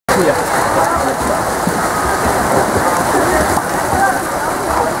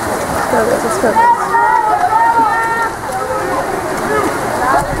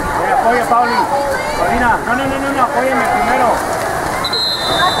Apoya, Pauli. Paulina, no, apóyeme primero.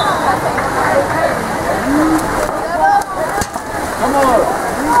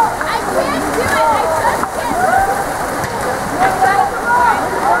 Vamos.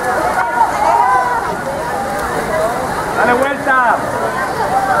 Dale vuelta.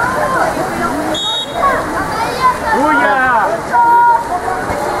 ¡Tuya!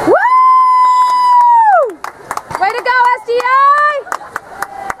 ¡Woo! Way to go, SDI!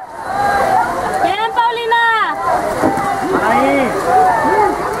 Bien, Paulina. Ahí.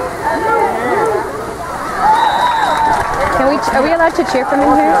 Are we allowed to cheer from in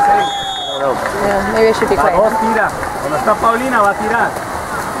here? Yeah, maybe I should be La quiet. dos tira. Cuando está Paulina va a tirar.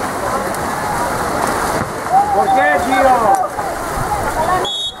 ¿Por qué, Gio?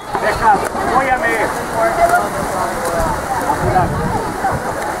 Deja, apóyame.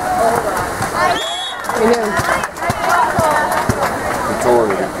 We knew. He told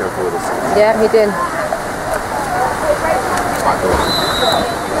her to be careful with this. Yeah, he did.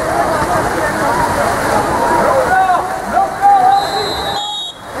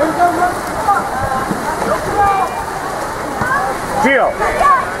 Gio.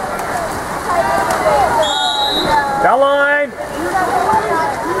 Down line.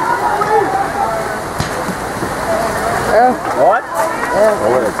 Oh, What?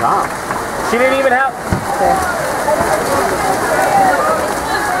 Over the top. She didn't even have. okay.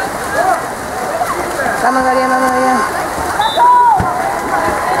 Vamos, María, vamos, María.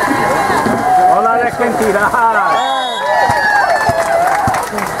 No la dejen tirar.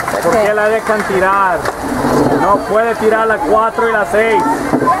 ¿Por qué la dejan tirar? No puede tirar la 4 y la 6.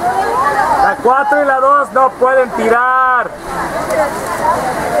 La 4 y la 2 no pueden tirar.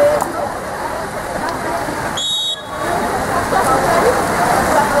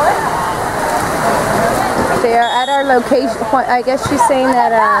 They are at our location. I guess she's saying that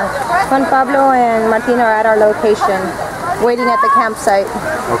Juan Pablo and Martina are at our location, waiting at the campsite.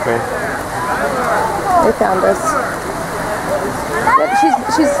 Okay. They found us. But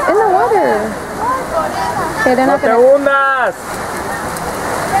she's in the water. Okay, they're No not te gonna. hundas.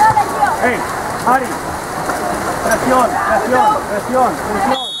 Hey, Ari. Presión, presión, presión,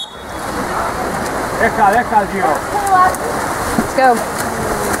 presión. Deja, Gio. Let's go.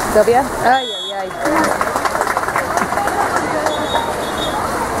 Sylvia. Ay, ay, ay.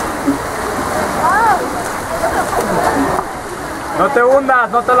 No te hundas,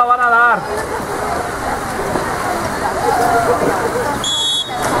 no te la van a dar.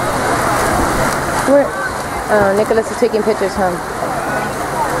 Where? Oh, Nicholas is taking pictures, huh?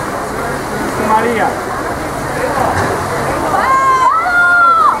 María.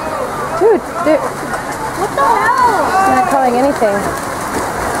 Dude, what the hell? She's not calling anything.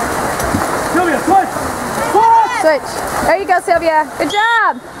 Sylvia, switch! Switch. There you go, Sylvia. Good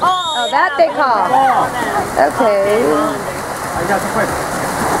job. Oh, that they call. Okay. Ahí ya se fue.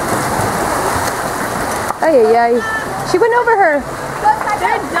 Ay, ay, ay. She went over her.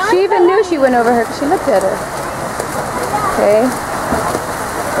 She even knew she went over her because she looked at her. Okay.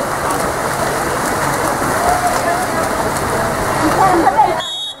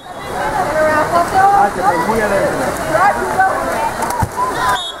 Ah, te perdí adentro.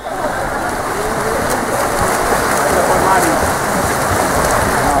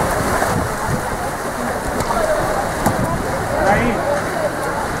 Ahí.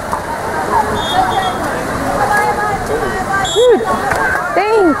 Dude,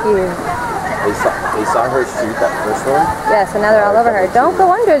 thank you. They saw her shoot that first one. Yeah, so now they're all over her. Don't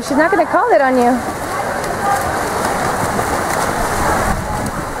go under it. She's not going to call it on you.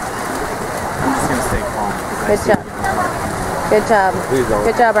 I'm just gonna stay calm. Good job. Good job. Please don't.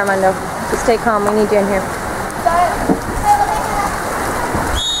 Good job, Armando. Just stay calm. We need you in here.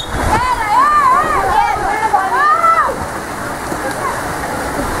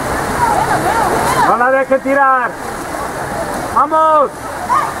 No la deje tirar. Vamos.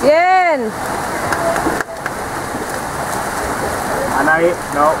 Bien. Anaí,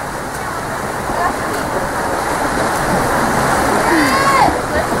 no.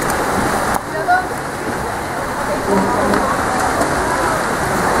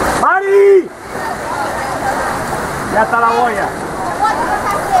 ¡Mari! Ya está la boya.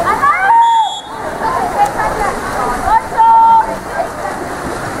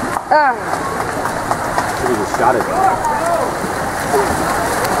 Ah. Should have just shot it.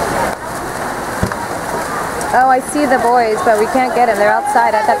 Oh, I see the boys, but we can't get them. They're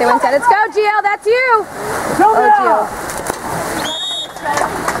outside. I thought they went inside. Let's go, Gio. That's you. Oh, Gio.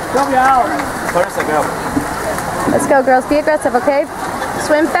 Sylvia out. First I go. Let's go, girls. Be aggressive, okay?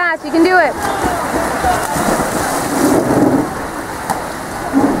 Swim fast. You can do it.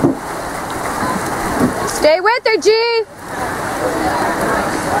 Stay with her, G.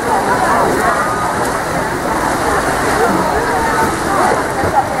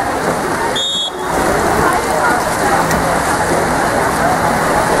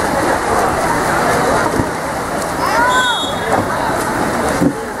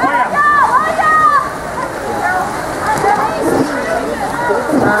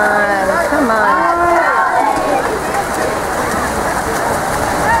 Come on.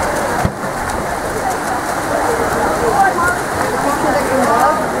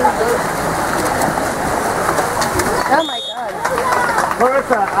 Oh my God.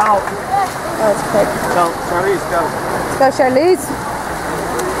 Clarissa, out. That was quick. Go, Charlize, go. Let's go, Charlize.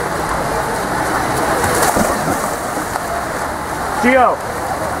 Gio,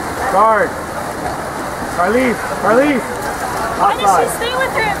 guard. Charlize, Charlize. Why does she stay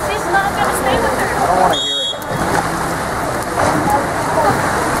with her if she's not going to stay with her? I don't want to hear it.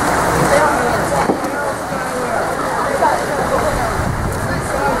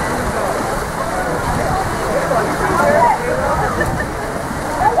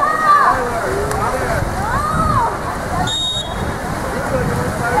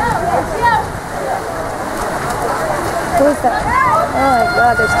 Who is that? Oh my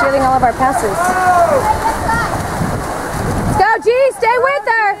God, they're stealing all of our passes. Let's go, G. Stay with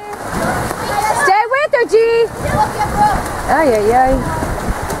her. Stay with her, G. Ay, ay, ay.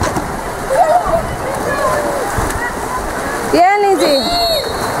 Bien, Lindsay.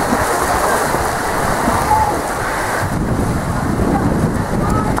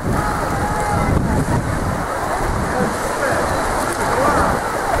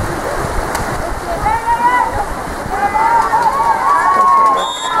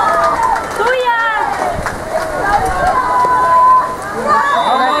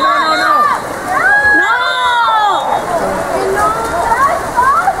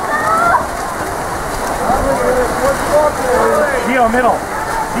 Gio, middle.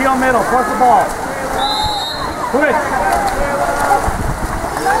 Gio, middle. Cross the ball. Switch.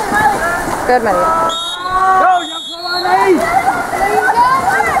 Good, Maria. Go, young Anaí.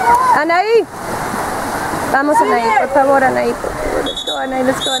 Anaí. Vamos, Anaí. Por favor, Anaí. Let's go, Anaí.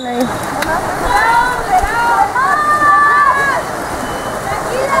 Let's go, Anaí.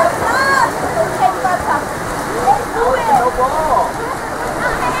 No ball.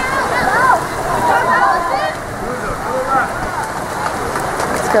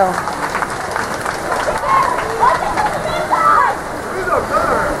 Let's go.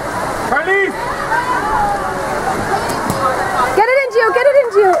 Charlize. Get it in, Gio. Get it in,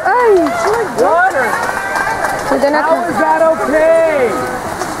 Gio. Ay. What? So they're not How is that okay?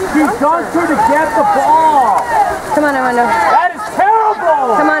 She dunked her to get the ball. Come on, Armando. That is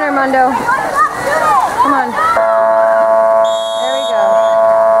terrible. Come on, Armando. Come on. There we go.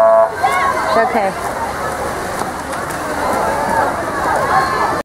 It's okay.